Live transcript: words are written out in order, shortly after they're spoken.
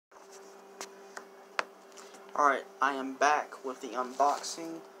Alright, I am back with the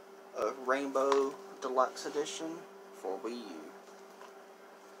unboxing of Runbow Deluxe Edition for Wii U.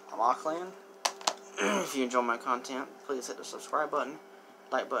 I'm Auckland. If you enjoy my content, please hit the subscribe button,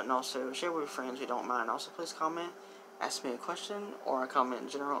 like button, also share with your friends if you don't mind. Also, please comment, ask me a question, or a comment in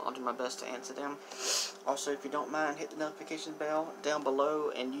general. I'll do my best to answer them. Also, if you don't mind, hit the notification bell down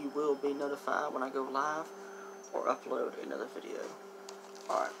below and you will be notified when I go live or upload another video.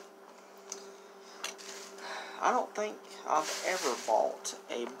 Alright. I don't think I've ever bought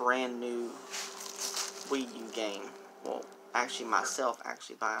a brand new Wii U game. Well, actually myself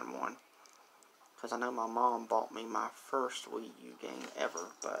buying one. Because I know my mom bought me my first Wii U game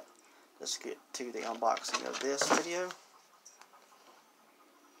ever. But let's get to the unboxing of this video.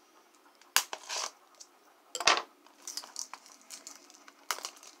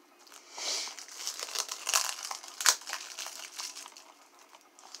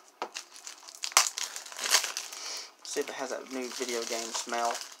 See if it has that new video game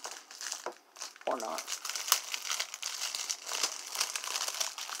smell or not.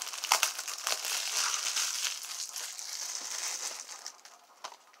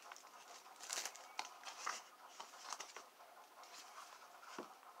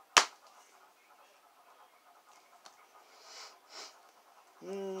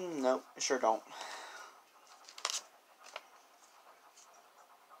 Nope, sure don't.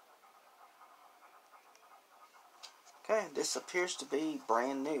 Okay, this appears to be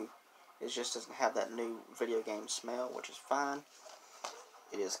brand new. It just doesn't have that new video game smell, which is fine.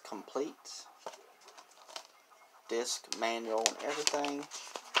 It is complete. Disc, manual, and everything.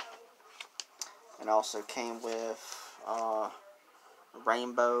 And also came with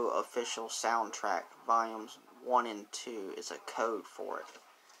Runbow Official Soundtrack Volumes 1 and 2 is a code for it.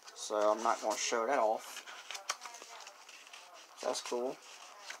 So I'm not going to show that off. So that's cool.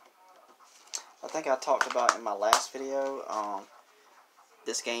 I think I talked about in my last video,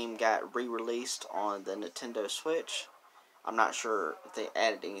 this game got re-released on the Nintendo Switch. I'm not sure if they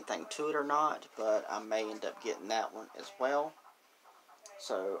added anything to it or not, but I may end up getting that one as well.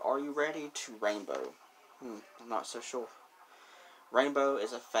 So, are you ready to Runbow? I'm not so sure. Runbow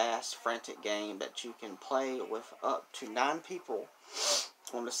is a fast, frantic game that you can play with up to 9 people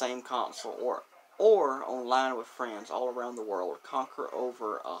on the same console or online with friends all around the world. Conquer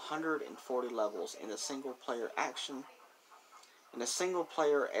over 140 levels in a single-player action, in a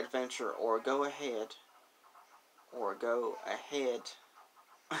single-player adventure, or go ahead. I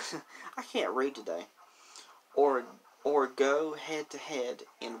can't read today. Or go head-to-head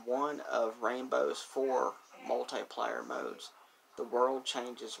in one of Runbow's 4 multiplayer modes. The world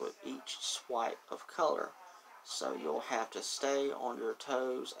changes with each swipe of color, so you'll have to stay on your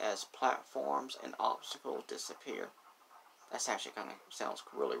toes as platforms and obstacles disappear. That's actually kind of sounds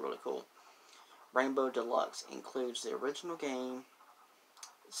really, really cool. Runbow Deluxe includes the original game,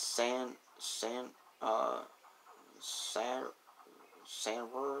 Sanwers.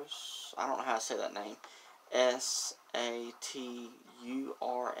 I don't know how to say that name.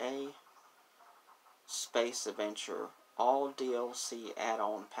 Satura Space Adventure, all DLC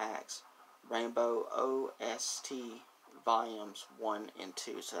add-on packs, Runbow OST Volumes 1 and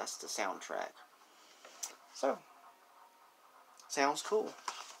 2. So that's the soundtrack. So, sounds cool.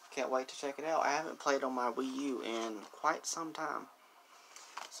 Can't wait to check it out. I haven't played on my Wii U in quite some time.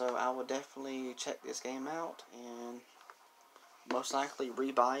 So I will definitely check this game out and most likely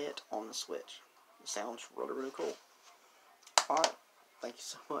rebuy it on the Switch. It sounds really, really cool. Alright, thank you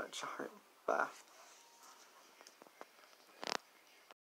so much. Alright, bye.